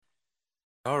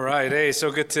All right. Hey,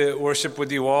 so good to worship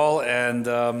with you all.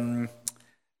 And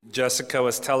Jessica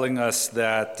was telling us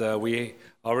that we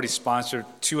already sponsored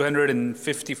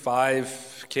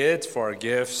 255 kids for our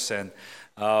gifts, and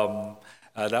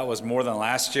that was more than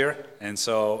last year. And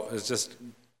so it's just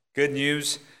good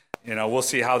news. We'll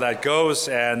see how that goes,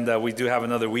 and we do have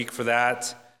another week for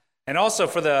that. And also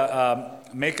for the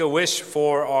Make-A-Wish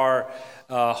for our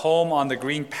home on the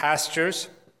green pastures,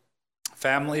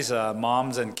 families,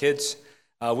 moms and kids.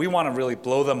 We want to really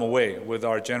blow them away with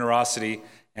our generosity.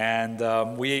 And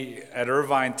we at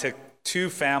Irvine took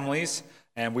 2 families,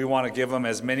 and we want to give them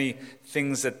as many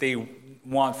things that they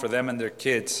want for them and their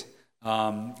kids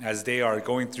as they are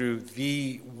going through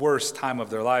the worst time of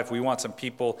their life. We want some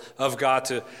people of God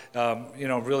to,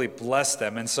 really bless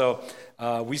them. And so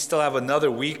we still have another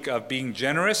week of being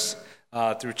generous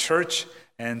through church.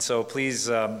 And so please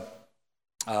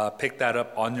pick that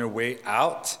up on your way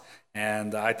out.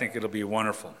 And I think it'll be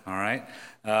wonderful, all right?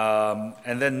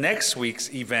 And then next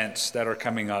week's events that are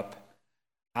coming up,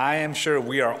 I am sure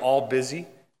we are all busy,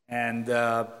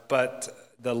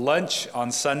 but the lunch on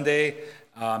Sunday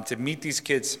to meet these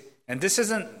kids, and this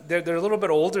isn't, they're a little bit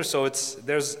older, so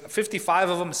there's 55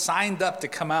 of them signed up to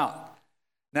come out.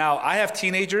 Now, I have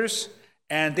teenagers,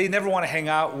 and they never want to hang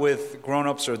out with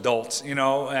grown-ups or adults,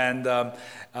 and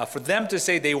for them to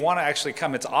say they want to actually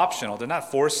come, it's optional. They're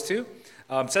not forced to.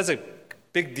 So that's a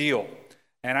big deal.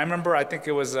 And I remember, I think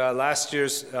it was last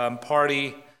year's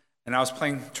party, and I was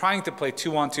trying to play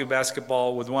 2-on-2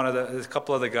 basketball with a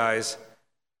couple of the guys.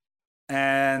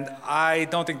 And I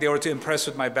don't think they were too impressed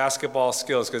with my basketball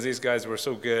skills because these guys were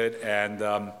so good. And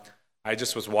I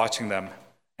just was watching them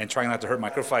and trying not to hurt my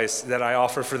sacrifice that I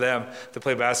offer for them to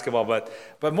play basketball. But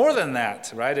more than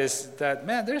that, right, is that,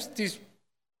 man, there's these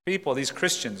people, these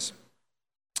Christians.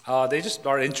 They just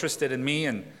are interested in me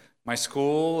and my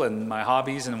school and my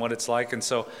hobbies and what it's like. And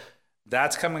so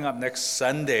that's coming up next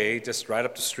Sunday, just right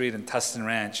up the street in Tustin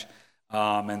Ranch.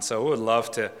 And so we would love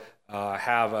to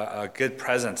have a good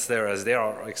presence there as they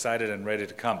are excited and ready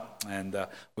to come. And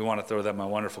we want to throw them a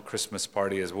wonderful Christmas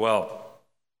party as well.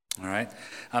 All right.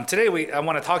 Today I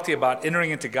want to talk to you about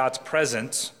entering into God's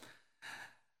presence.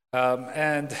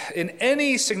 And in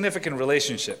any significant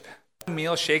relationship,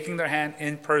 meal, shaking their hand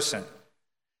in person.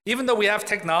 Even though we have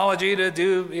technology to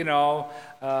do,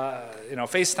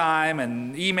 FaceTime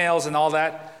and emails and all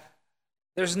that,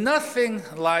 there's nothing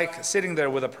like sitting there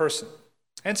with a person.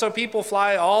 And so people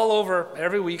fly all over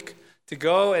every week to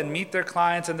go and meet their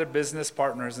clients and their business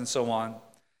partners and so on.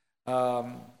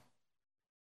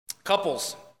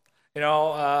 Couples,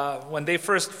 when they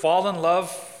first fall in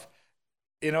love,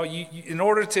 in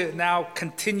order to now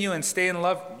continue and stay in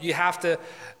love, you have to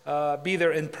be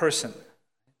there in person.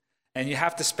 And you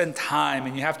have to spend time,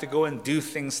 and you have to go and do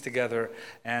things together.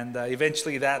 And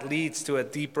eventually that leads to a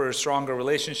deeper, stronger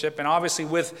relationship. And obviously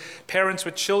with parents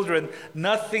with children,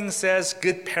 nothing says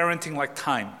good parenting like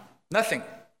time. Nothing.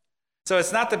 So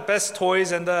it's not the best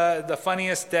toys and the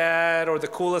funniest dad or the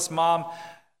coolest mom.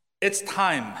 It's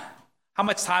time. How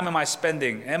much time am I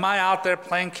spending? Am I out there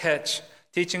playing catch,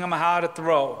 teaching them how to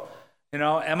throw?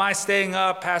 Am I staying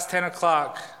up past 10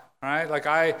 o'clock? All right, like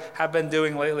I have been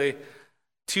doing lately,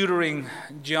 tutoring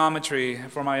geometry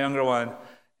for my younger one,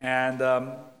 and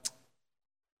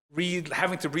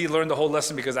having to relearn the whole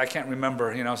lesson because I can't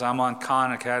remember, so I'm on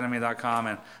khanacademy.com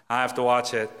and I have to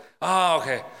watch it. Oh,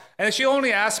 okay. And she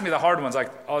only asked me the hard ones, like,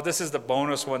 oh, this is the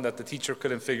bonus one that the teacher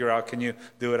couldn't figure out. Can you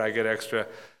do it? I get extra.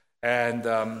 And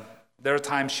there are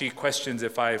times she questions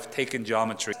if I've taken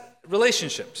geometry.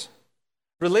 Relationships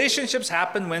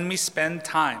happen when we spend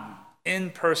time in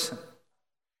person.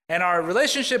 And our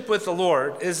relationship with the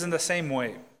Lord is in the same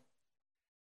way.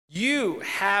 You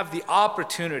have the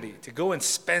opportunity to go and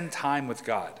spend time with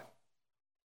God.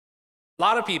 A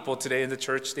lot of people today in the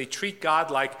church, they treat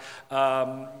God like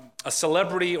a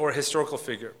celebrity or a historical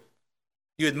figure.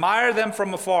 You admire them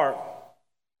from afar.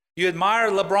 You admire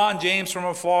LeBron James from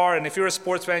afar, and if you're a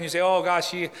sports fan, you say, oh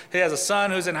gosh, he has a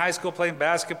son who's in high school playing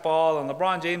basketball, and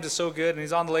LeBron James is so good, and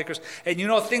he's on the Lakers, and you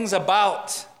know things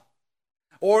about.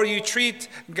 Or you treat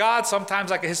God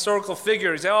sometimes like a historical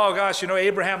figure. You say, oh gosh,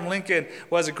 Abraham Lincoln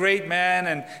was a great man,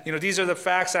 and these are the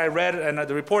facts I read and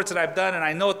the reports that I've done, and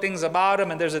I know things about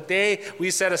him, and there's a day we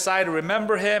set aside to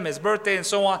remember him, his birthday and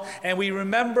so on, and we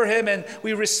remember him and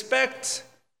we respect.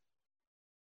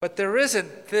 But there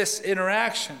isn't this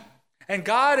interaction. And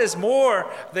God is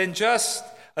more than just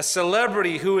a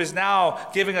celebrity who is now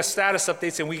giving us status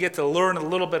updates and we get to learn a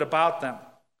little bit about them.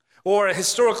 Or a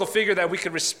historical figure that we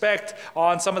could respect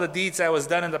on some of the deeds that was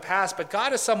done in the past. But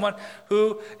God is someone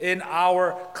who, in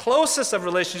our closest of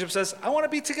relationships, says, I want to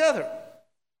be together.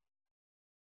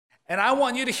 And I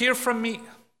want you to hear from me.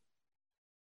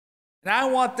 And I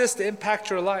want this to impact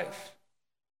your life.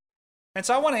 And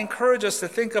so I want to encourage us to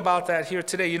think about that here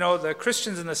today. You know, the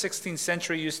Christians in the 16th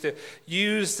century used to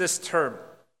use this term,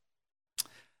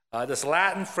 this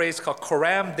Latin phrase called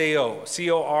coram Deo,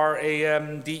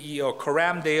 C-O-R-A-M-D-E-O,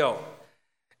 coram Deo.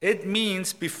 It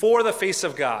means before the face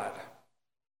of God.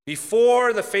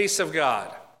 Before the face of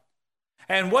God.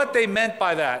 And what they meant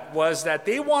by that was that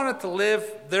they wanted to live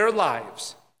their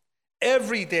lives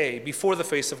every day before the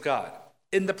face of God,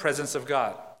 in the presence of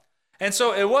God. And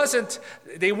so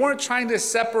they weren't trying to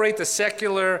separate the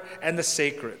secular and the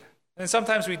sacred. And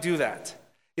sometimes we do that.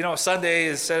 You know, Sunday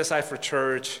is set aside for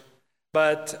church,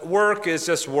 but work is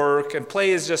just work, and play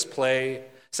is just play.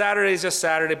 Saturday is just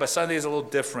Saturday, but Sunday is a little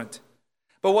different.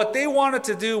 But what they wanted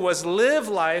to do was live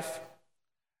life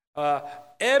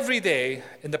every day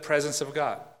in the presence of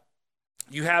God.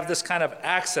 You have this kind of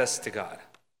access to God.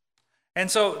 And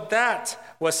so that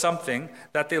was something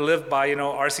that they lived by. You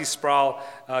know, R.C. Sproul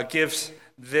gives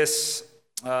this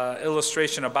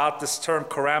illustration about this term,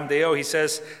 coram Deo. He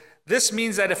says, this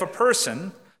means that if a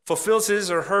person fulfills his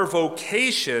or her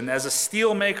vocation as a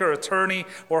steelmaker, attorney,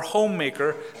 or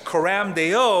homemaker, coram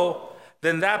Deo,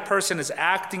 then that person is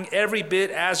acting every bit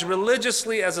as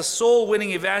religiously as a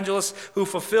soul-winning evangelist who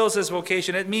fulfills his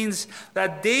vocation. It means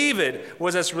that David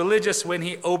was as religious when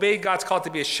he obeyed God's call to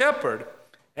be a shepherd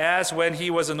as when he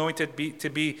was anointed to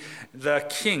be the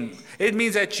king. It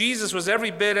means that Jesus was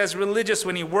every bit as religious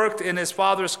when he worked in his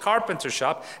father's carpenter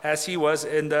shop as he was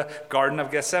in the Garden of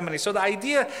Gethsemane. So the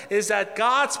idea is that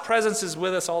God's presence is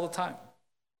with us all the time.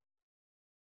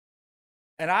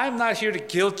 And I'm not here to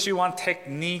guilt you on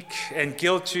technique and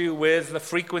guilt you with the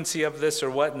frequency of this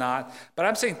or whatnot, but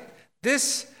I'm saying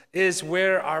this is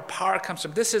where our power comes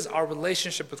from. This is our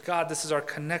relationship with God. This is our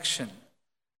connection.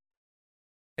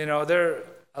 You know,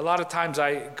 a lot of times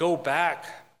I go back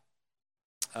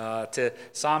to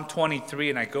Psalm 23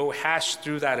 and I go hash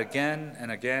through that again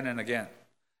and again and again.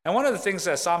 And one of the things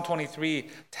that Psalm 23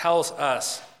 tells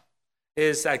us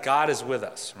is that God is with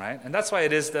us, right? And that's why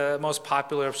it is the most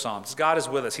popular of Psalms. God is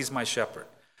with us. He's my shepherd.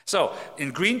 So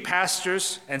in green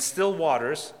pastures and still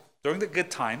waters, during the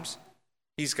good times,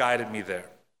 he's guided me there.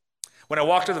 When I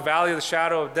walk through the valley of the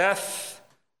shadow of death,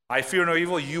 I fear no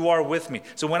evil, you are with me.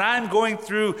 So when I'm going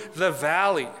through the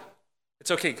valley,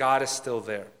 it's okay, God is still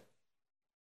there.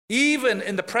 Even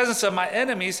in the presence of my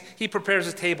enemies, he prepares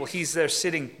a table. He's there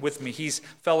sitting with me. He's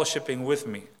fellowshipping with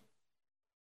me.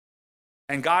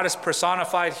 And God is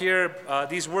personified here.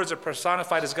 These words are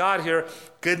personified as God here.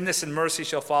 Goodness and mercy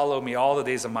shall follow me all the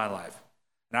days of my life.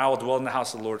 And I will dwell in the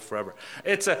house of the Lord forever.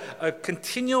 It's a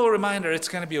continual reminder it's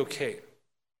going to be okay.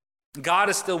 God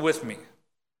is still with me.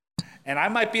 And I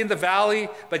might be in the valley,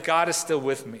 but God is still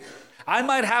with me. I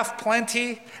might have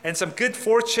plenty and some good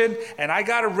fortune, and I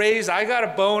got a raise, I got a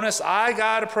bonus, I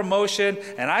got a promotion,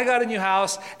 and I got a new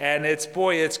house, and it's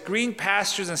green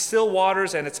pastures and still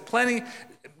waters, and it's plenty.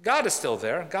 God is still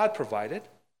there. God provided.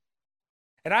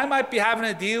 And I might be having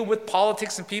to deal with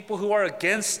politics and people who are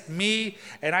against me,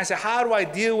 and I say, how do I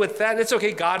deal with that? It's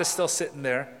okay. God is still sitting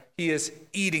there. He is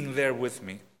eating there with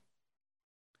me.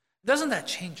 Doesn't that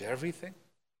change everything?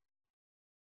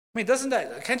 I mean,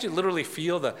 can't you literally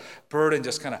feel the burden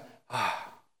just kind of,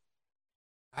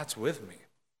 God's with me.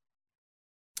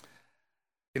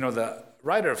 You know, the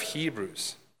writer of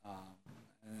Hebrews,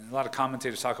 and a lot of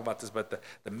commentators talk about this, but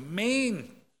the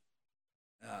main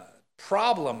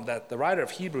problem that the writer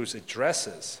of Hebrews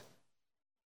addresses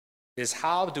is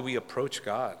how do we approach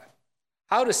God?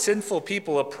 How do sinful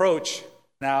people approach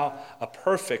now a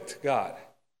perfect God?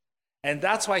 And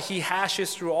that's why he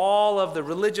hashes through all of the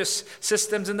religious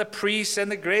systems and the priests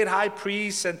and the great high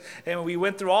priests. And we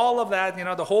went through all of that, you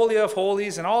know, the Holy of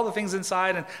Holies and all the things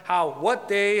inside and what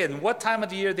day and what time of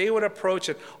the year they would approach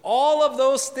it. All of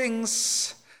those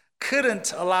things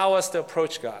couldn't allow us to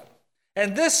approach God.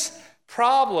 And this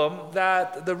problem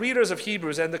that the readers of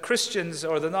Hebrews and the Christians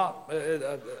or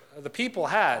the people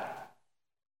had,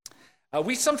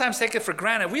 we sometimes take it for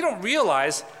granted. We don't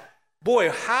realize,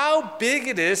 boy, how big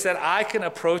it is that I can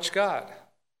approach God.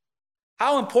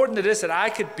 How important it is that I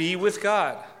could be with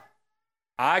God.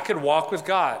 I could walk with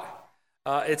God.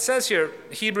 It says here,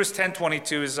 Hebrews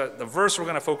 10:22 is the verse we're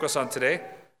going to focus on today.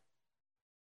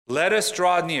 Let us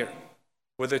draw near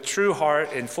with a true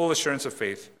heart in full assurance of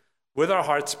faith, with our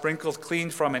hearts sprinkled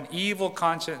clean from an evil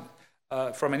conscience,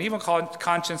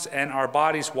 and our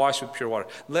bodies washed with pure water.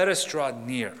 Let us draw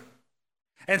near.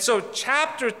 And so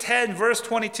chapter 10, verse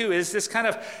 22 is this kind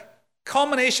of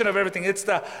culmination of everything. It's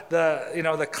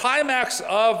the climax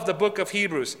of the book of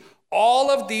Hebrews. All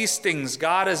of these things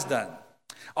God has done.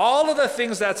 All of the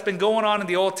things that's been going on in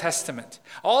the Old Testament,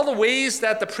 all the ways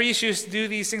that the priests used to do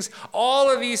these things, all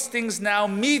of these things now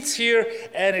meets here,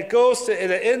 and it goes to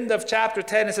the end of chapter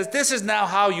 10. It says, this is now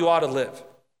how you ought to live.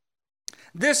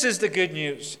 This is the good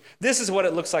news. This is what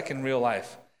it looks like in real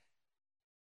life.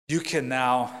 You can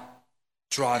now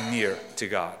draw near to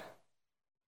God.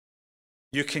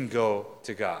 You can go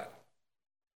to God.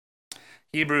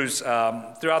 Hebrews,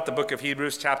 throughout the book of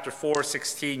Hebrews, chapter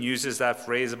 4:16 uses that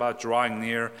phrase about drawing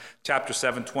near. Chapter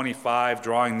 7:25,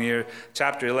 drawing near.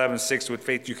 Chapter 11:6, with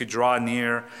faith you could draw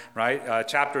near, right?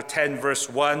 Chapter 10, verse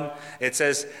 1, it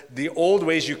says the old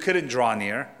ways you couldn't draw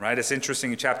near, right? It's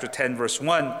interesting in chapter 10, verse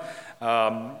 1,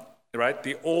 right?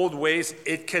 The old ways,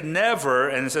 it can never,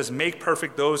 and it says, make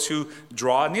perfect those who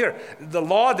draw near. The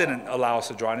law didn't allow us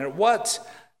to draw near. What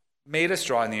made us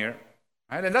draw near?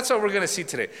 Right? And that's what we're going to see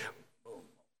today.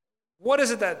 What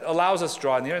is it that allows us to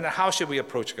draw near, and how should we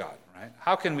approach God? Right?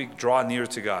 How can we draw near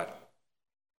to God?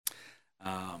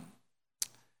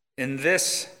 In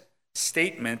this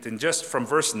statement, and just from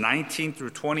verse 19 through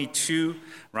 22,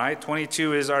 right?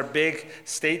 22 is our big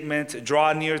statement,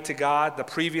 draw near to God. The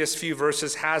previous few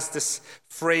verses has this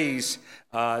phrase,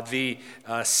 the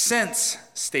since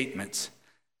statement.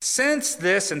 Since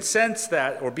this and since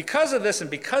that, or because of this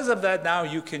and because of that, now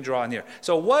you can draw near.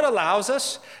 So what allows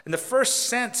us? And the first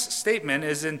since statement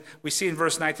is we see in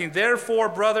verse 19, therefore,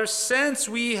 brothers, since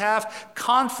we have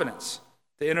confidence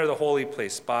to enter the holy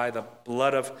place by the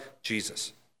blood of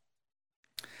Jesus.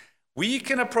 We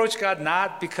can approach God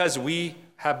not because we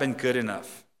have been good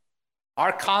enough.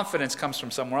 Our confidence comes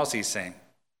from somewhere else, he's saying.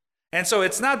 And so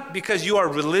it's not because you are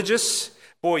religious,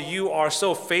 boy, you are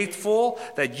so faithful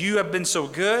that you have been so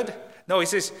good. No, he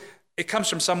says it comes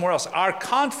from somewhere else. Our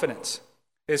confidence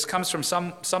comes from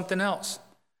something else.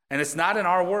 And it's not in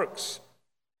our works.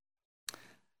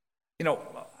 You know,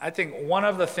 I think one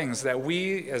of the things that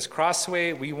we as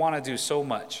Crossway, we want to do so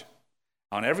much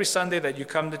on every Sunday that you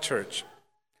come to church,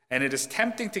 and it is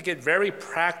tempting to get very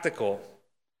practical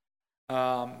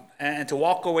and to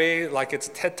walk away like it's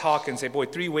a TED Talk and say, boy,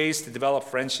 3 ways to develop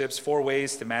friendships, 4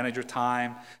 ways to manage your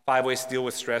time, 5 ways to deal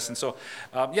with stress. And so,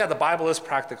 the Bible is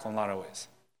practical in a lot of ways.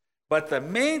 But the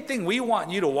main thing we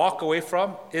want you to walk away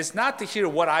from is not to hear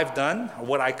what I've done or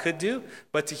what I could do,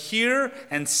 but to hear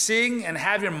and sing and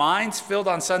have your minds filled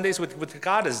on Sundays with what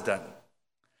God has done.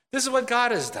 This is what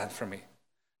God has done for me.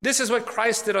 This is what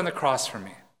Christ did on the cross for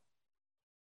me.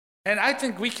 And I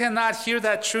think we cannot hear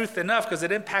that truth enough because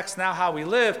it impacts now how we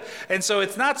live. And so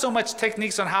it's not so much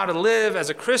techniques on how to live as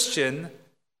a Christian,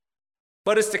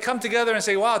 but it's to come together and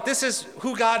say, wow, this is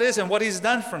who God is and what he's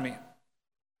done for me.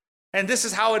 And this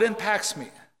is how it impacts me.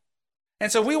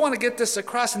 And so we want to get this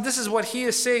across, and this is what he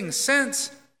is saying.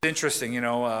 Since, interesting,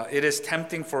 it is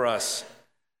tempting for us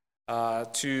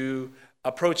to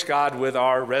approach God with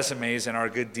our resumes and our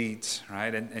good deeds,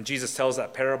 right? And Jesus tells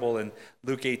that parable in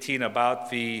Luke 18 about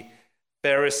the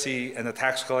Pharisee and the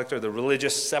tax collector, the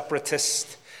religious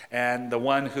separatist, and the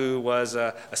one who was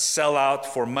a sellout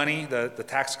for money, the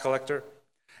tax collector.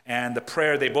 And the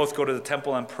prayer, they both go to the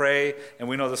temple and pray, and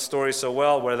we know the story so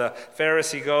well, where the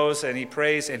Pharisee goes and he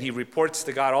prays and he reports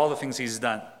to God all the things he's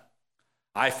done.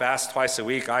 I fast twice a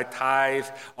week. I tithe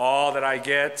all that I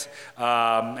get.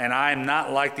 And I'm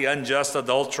not like the unjust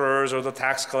adulterers or the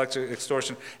tax collector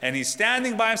extortion. And he's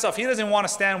standing by himself. He doesn't want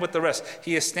to stand with the rest.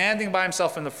 He is standing by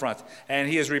himself in the front. And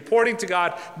he is reporting to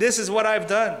God, this is what I've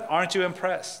done. Aren't you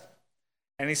impressed?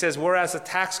 And he says, whereas the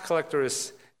tax collector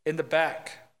is in the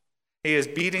back, he is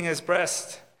beating his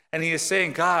breast. And he is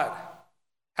saying, God,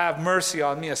 have mercy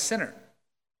on me, a sinner.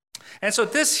 And so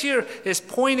this here is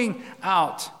pointing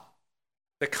out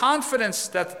the confidence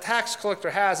that the tax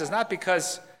collector has is not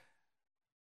because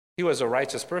he was a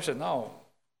righteous person. No.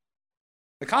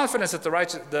 The confidence that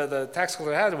the tax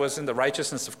collector had was in the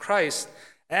righteousness of Christ.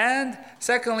 And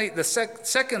secondly, the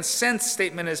second since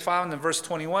statement is found in verse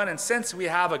 21. And since we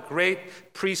have a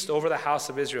great priest over the house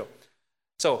of Israel.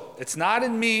 So it's not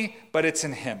in me, but it's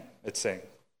in him, it's saying.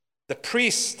 The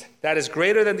priest that is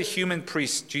greater than the human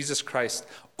priest, Jesus Christ,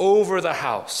 over the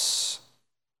house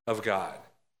of God.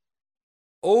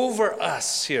 Over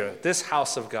us here, this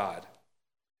house of God.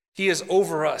 He is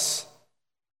over us.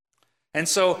 And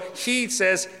so he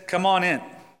says, come on in.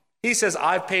 He says,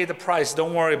 I've paid the price.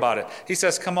 Don't worry about it. He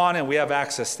says, come on in. We have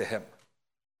access to him.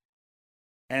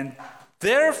 And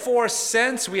therefore,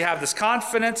 since we have this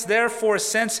confidence, therefore,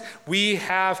 since we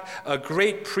have a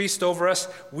great priest over us,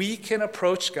 we can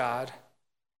approach God.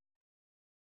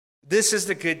 This is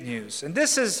the good news. And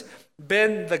this has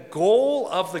been the goal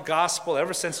of the gospel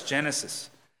ever since Genesis.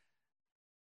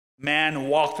 Man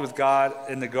walked with God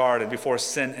in the garden before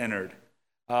sin entered.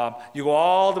 You go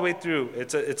all the way through.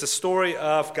 It's a story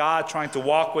of God trying to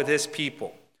walk with his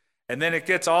people. And then it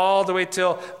gets all the way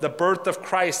till the birth of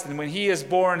Christ. And when he is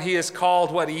born, he is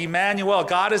called what? Emmanuel.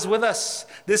 God is with us.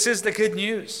 This is the good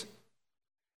news.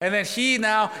 And then he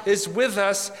now is with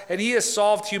us, and he has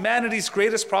solved humanity's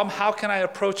greatest problem. How can I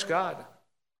approach God?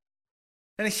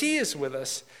 And he is with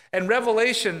us. And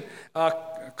Revelation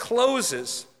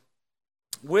closes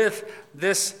with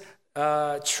this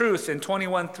truth in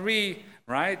 21:3,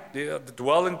 right? The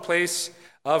dwelling place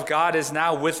of God is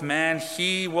now with man.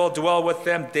 He will dwell with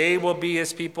them. They will be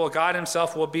his people. God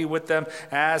himself will be with them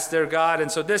as their God.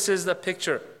 And so this is the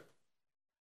picture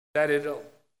that it'll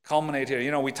culminate here.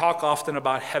 You know, we talk often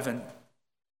about heaven,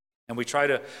 and we try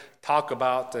to talk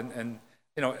about and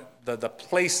you know, the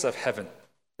place of heaven,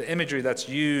 the imagery that's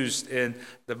used in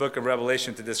the book of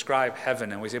Revelation to describe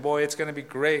heaven. And we say, boy, it's going to be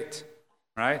great,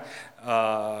 right?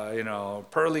 You know,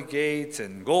 pearly gates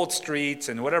and gold streets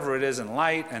and whatever it is, and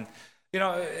light. And you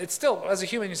know, it's still, as a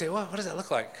human, you say, well, what does that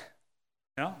look like?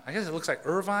 You know, I guess it looks like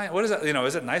Irvine. What is that? You know,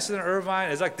 is it nicer than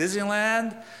Irvine? Is it like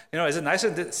Disneyland? You know, is it nicer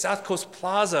than South Coast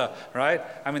Plaza, right?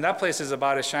 I mean, that place is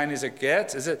about as shiny as it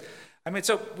gets. Is it? I mean,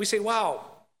 so we say, wow.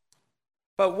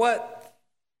 But what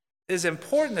is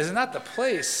important is not the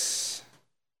place,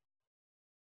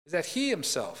 is that he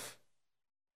himself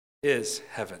is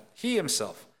heaven. He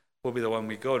himself will be the one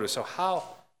we go to. So how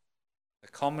the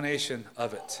culmination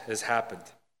of it has happened.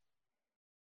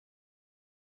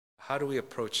 How do we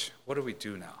approach? What do we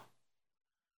do now?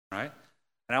 Right?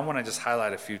 And I want to just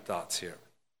highlight a few thoughts here.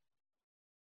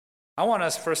 I want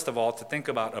us, first of all, to think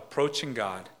about approaching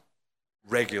God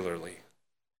regularly,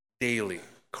 daily,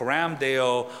 coram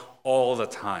deo, all the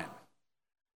time.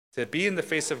 To be in the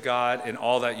face of God in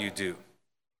all that you do.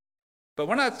 But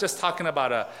we're not just talking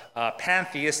about a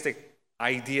pantheistic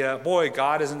idea. Boy,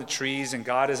 God is in the trees, and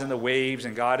God is in the waves,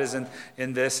 and God is in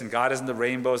this, and God is in the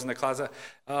rainbows and the clouds.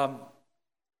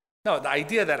 No, the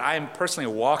idea that I am personally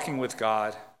walking with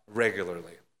God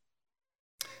regularly.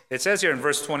 It says here in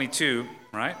verse 22,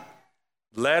 right?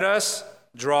 Let us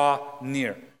draw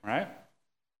near, right?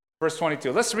 Verse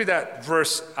 22. Let's read that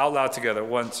verse out loud together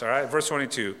once, all right? Verse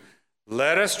 22.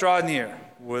 Let us draw near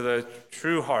with a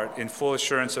true heart in full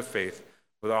assurance of faith,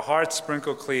 with our hearts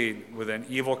sprinkled clean with an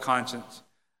evil conscience,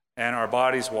 and our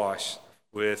bodies washed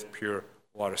with pure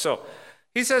water. So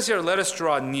he says here, let us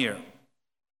draw near.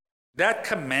 That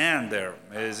command there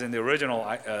is in the original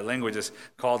language is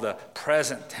called the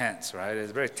present tense, right?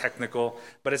 It's very technical,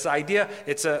 but it's the idea,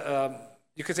 it's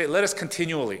you could say, let us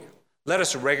continually, let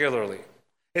us regularly.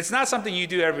 It's not something you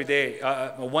do every day,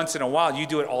 once in a while, you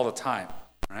do it all the time,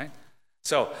 right?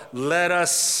 So let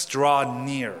us draw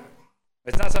near.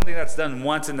 It's not something that's done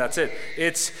once and that's it.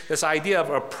 It's this idea of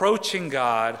approaching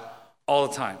God all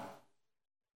the time.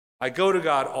 I go to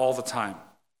God all the time.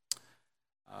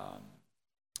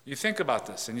 You think about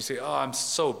this and you say, oh, I'm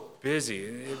so busy.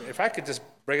 If I could just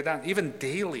break it down, even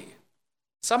daily,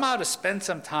 somehow to spend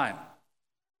some time.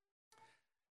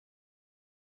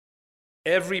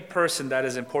 Every person that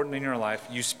is important in your life,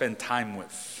 you spend time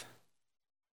with.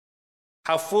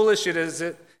 How foolish is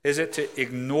it to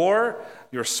ignore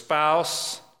your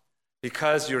spouse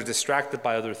because you're distracted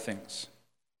by other things?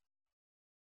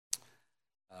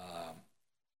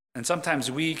 And sometimes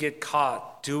we get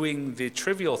caught doing the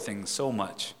trivial things so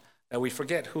much that we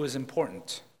forget who is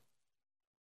important.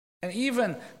 And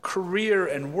even career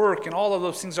and work and all of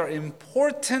those things are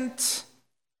important.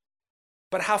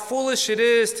 But how foolish it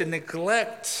is to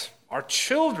neglect our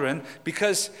children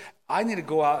because I need to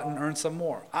go out and earn some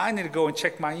more. I need to go and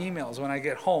check my emails when I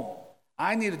get home.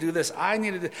 I need to do this. I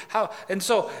need to do how. And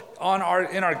so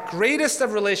in our greatest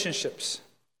of relationships,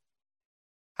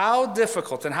 how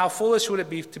difficult and how foolish would it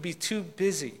be to be too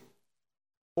busy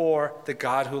for the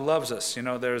God who loves us? You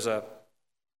know, there's an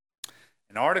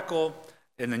article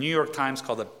in the New York Times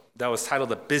that was titled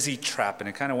 "The Busy Trap," and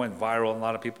it kind of went viral, and a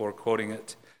lot of people were quoting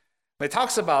it. But it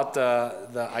talks about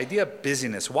the idea of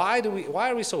busyness. Why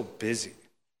are we so busy?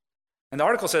 And the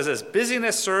article says this: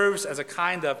 busyness serves as a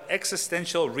kind of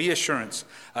existential reassurance,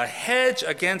 a hedge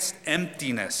against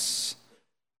emptiness.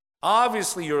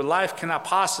 Obviously, your life cannot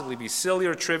possibly be silly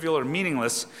or trivial or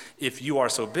meaningless if you are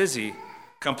so busy,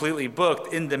 completely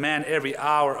booked, in demand every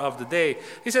hour of the day.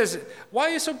 He says, why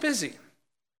are you so busy?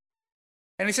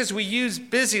 And he says, we use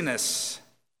busyness.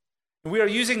 We are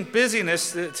using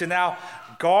busyness to now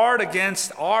guard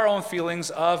against our own feelings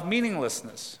of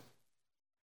meaninglessness.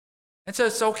 And so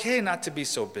it's okay not to be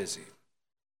so busy.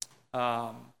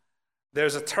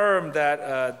 There's a term that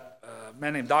a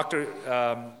man named Dr.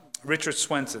 Richard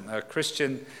Swenson, a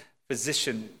Christian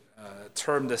physician,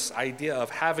 termed this idea of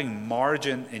having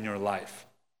margin in your life.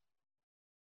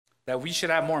 that we should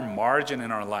have more margin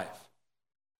in our life.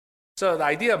 So the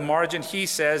idea of margin, he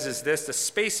says, is this: the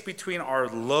space between our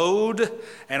load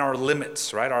and our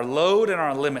limits, right? Our load and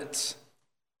our limits.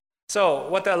 So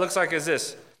what that looks like is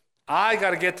this: I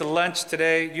got to get to lunch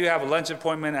today. You have a lunch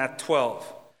appointment at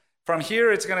 12. From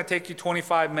here, it's going to take you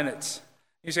 25 minutes.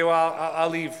 You say, well, I'll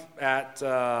leave at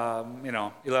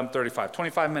 11:35,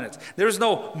 25 minutes. There's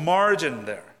no margin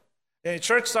there. And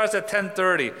church starts at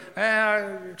 10:30.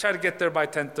 I try to get there by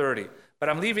 10:30, but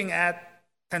I'm leaving at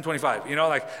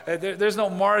 10:25. There's no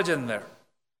margin there.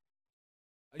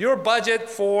 Your budget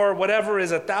for whatever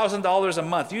is $1,000 a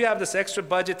month. You have this extra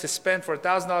budget to spend for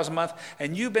 $1,000 a month,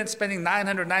 and you've been spending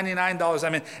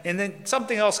 $999. And then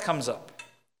something else comes up.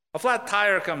 A flat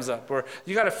tire comes up, or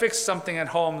you got to fix something at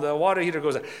home. The water heater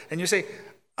goes out, and you say,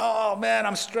 "Oh man,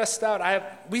 I'm stressed out."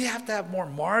 We have to have more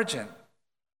margin.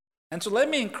 And so let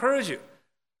me encourage you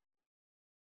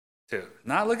to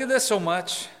not look at this so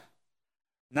much,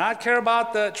 not care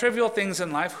about the trivial things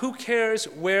in life. Who cares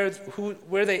where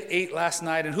they ate last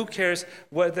night, and who cares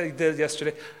what they did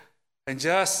yesterday? And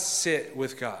just sit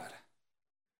with God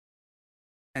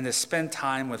and to spend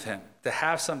time with Him, to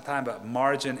have some time of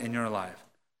margin in your life.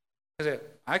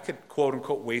 I could, quote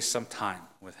unquote, waste some time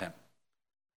with Him.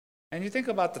 And you think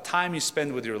about the time you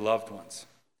spend with your loved ones.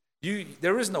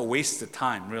 There is no wasted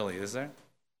time, really, is there?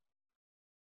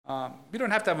 You don't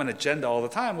have to have an agenda all the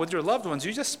time. With your loved ones,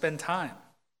 you just spend time.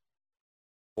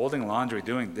 Folding laundry,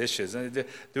 doing dishes,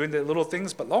 doing the little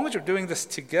things. But as long as you're doing this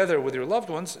together with your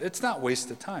loved ones, it's not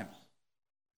wasted time.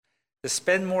 To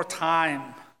spend more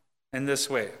time in this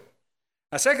way.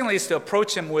 Now, secondly, is to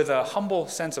approach Him with a humble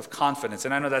sense of confidence.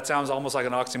 And I know that sounds almost like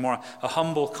an oxymoron, a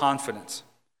humble confidence.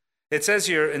 It says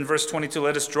here in verse 22,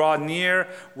 let us draw near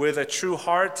with a true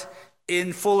heart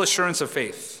in full assurance of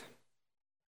faith.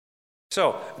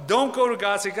 So, don't go to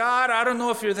God and say, God, I don't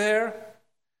know if you're there.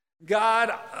 God,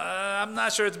 I'm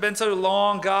not sure, it's been so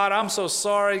long. God, I'm so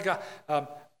sorry. God.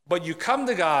 But you come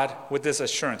to God with this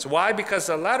assurance. Why? Because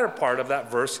the latter part of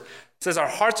that verse says our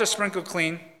hearts are sprinkled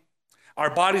clean. Our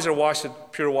bodies are washed with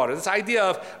pure water. This idea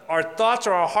of our thoughts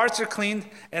or our hearts are cleaned,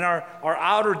 and our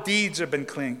outer deeds have been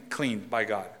cleaned by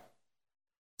God.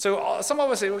 So some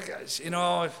of us say, well, gosh,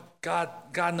 if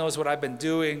God knows what I've been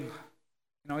doing.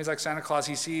 He's like Santa Claus.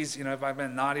 He sees, if I've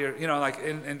been naughty or,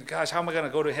 and gosh, how am I going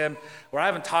to go to Him where I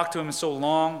haven't talked to Him in so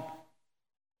long?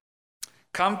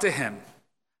 Come to Him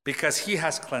because He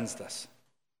has cleansed us.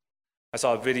 I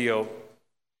saw a video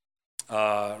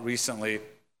recently,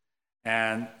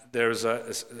 and there's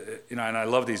and I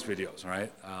love these videos,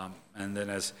 right? And then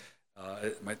as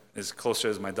closer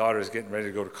as my daughter is getting ready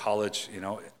to go to college,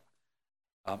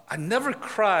 I never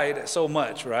cried so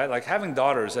much, right? Like having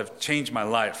daughters have changed my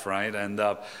life, right? And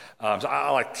so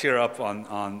I tear up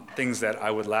on things that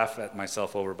I would laugh at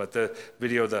myself over. But the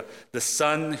video, the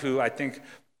son who I think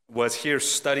was here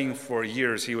studying for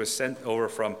years, he was sent over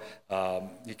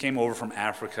he came over from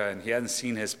Africa, and he hadn't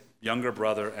seen his younger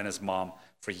brother and his mom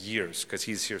for years because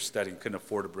he's here studying, couldn't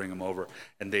afford to bring him over,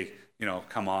 and they,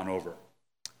 come on over,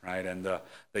 right? And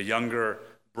the younger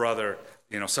brother,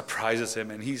 surprises him,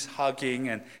 and he's hugging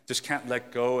and just can't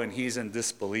let go, and he's in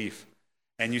disbelief.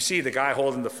 And you see the guy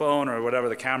holding the phone or whatever,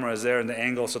 the camera is there in the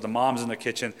angle, so the mom's in the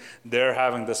kitchen, they're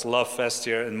having this love fest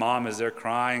here, and mom is there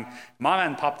crying. Mom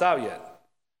hadn't popped out yet.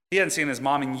 He hadn't seen his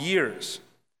mom in years.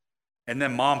 And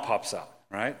then mom pops out,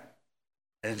 right?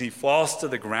 And he falls to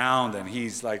the ground, and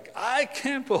he's like, I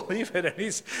can't believe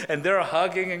it. And they're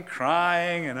hugging and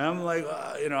crying, and I'm like,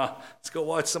 let's go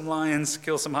watch some lions,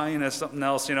 kill some hyenas, something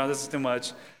else. This is too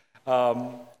much.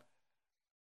 But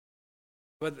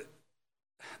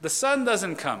the son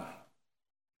doesn't come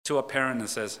to a parent and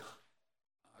says,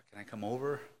 can I come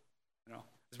over?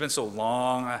 It's been so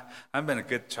long. I've been a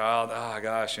good child. Oh,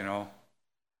 gosh, I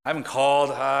haven't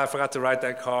called. I forgot to write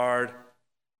that card.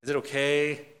 Is it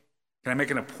okay? Can I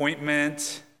make an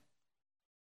appointment?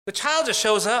 The child just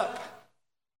shows up.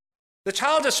 The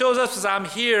child just shows up and says, I'm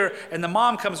here, and the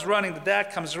mom comes running, the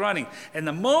dad comes running. And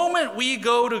the moment we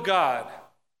go to God,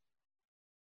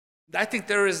 I think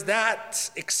there is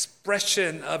that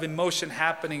expression of emotion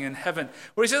happening in heaven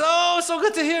where He says, oh, so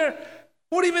good to hear.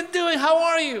 What have you been doing? How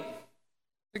are you?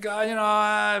 God,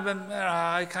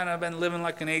 I kind of been living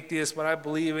like an atheist, but I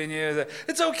believe in you.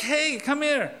 It's okay. Come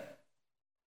here.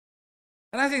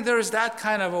 And I think there is that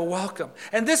kind of a welcome.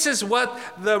 And this is what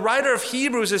the writer of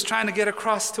Hebrews is trying to get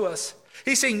across to us.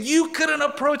 He's saying you couldn't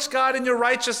approach God in your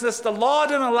righteousness. The law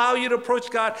didn't allow you to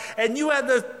approach God. And you had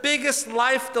the biggest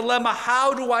life dilemma.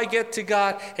 How do I get to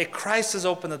God? Hey, Christ has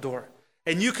opened the door.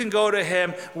 And you can go to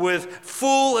Him with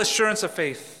full assurance of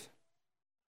faith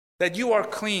that you are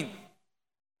clean.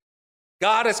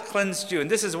 God has cleansed you. And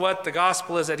this is what the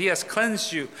gospel is, that he has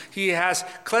cleansed you. He has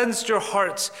cleansed your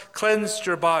hearts, cleansed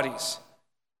your bodies.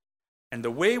 And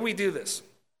the way we do this,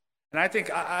 and I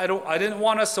think I didn't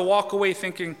want us to walk away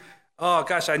thinking, oh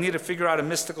gosh, I need to figure out a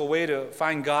mystical way to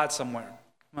find God somewhere.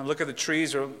 I'm going to look at the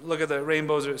trees or look at the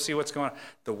rainbows or see what's going on.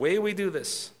 The way we do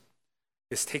this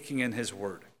is taking in his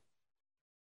word.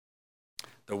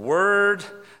 The word,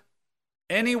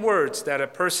 any words that a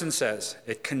person says,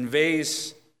 it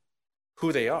conveys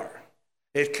who they are.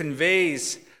 It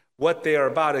conveys what they are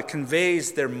about. It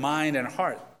conveys their mind and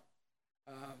heart.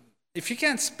 If you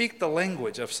can't speak the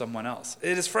language of someone else,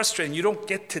 it is frustrating. You don't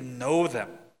get to know them.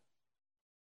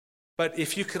 But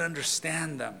if you can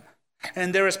understand them,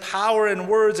 and there is power in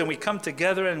words, and we come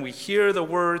together and we hear the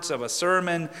words of a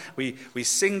sermon, we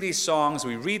sing these songs,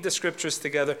 we read the scriptures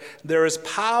together. There is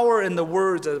power in the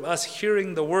words of us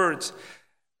hearing the words.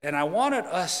 And I wanted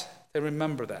us to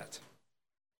remember that.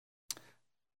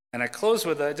 And I close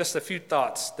with just a few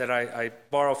thoughts that I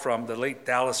borrow from the late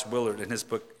Dallas Willard in his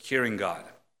book, Hearing God.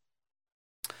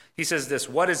 He says this: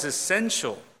 what is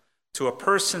essential to a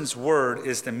person's word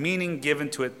is the meaning given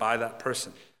to it by that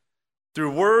person.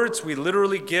 Through words, we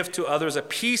literally give to others a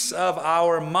piece of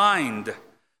our mind.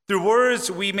 Through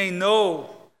words, we may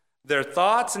know their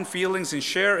thoughts and feelings and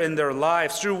share in their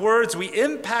lives. Through words, we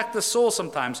impact the soul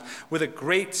sometimes with a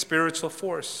great spiritual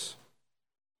force.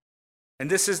 And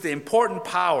this is the important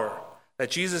power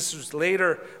that Jesus was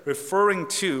later referring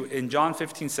to in John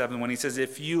 15:7 when he says,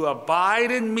 if you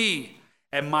abide in me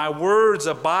and my words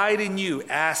abide in you,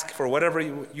 ask for whatever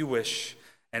you wish,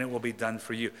 and it will be done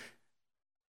for you.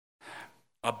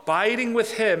 Abiding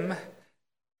with him,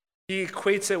 he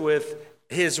equates it with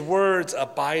his words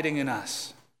abiding in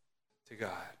us to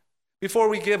God. Before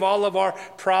we give all of our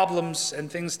problems and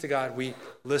things to God, we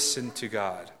listen to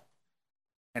God.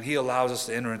 And he allows us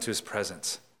to enter into his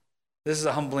presence. This is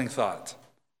a humbling thought.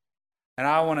 And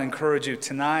I want to encourage you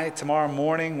tonight, tomorrow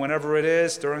morning, whenever it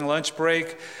is, during lunch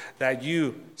break, that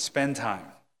you spend time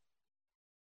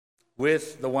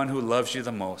with the one who loves you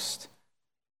the most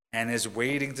and is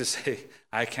waiting to say,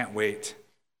 I can't wait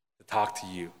to talk to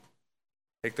you.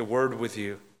 Take the word with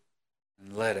you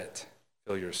and let it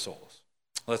fill your souls.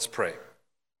 Let's pray.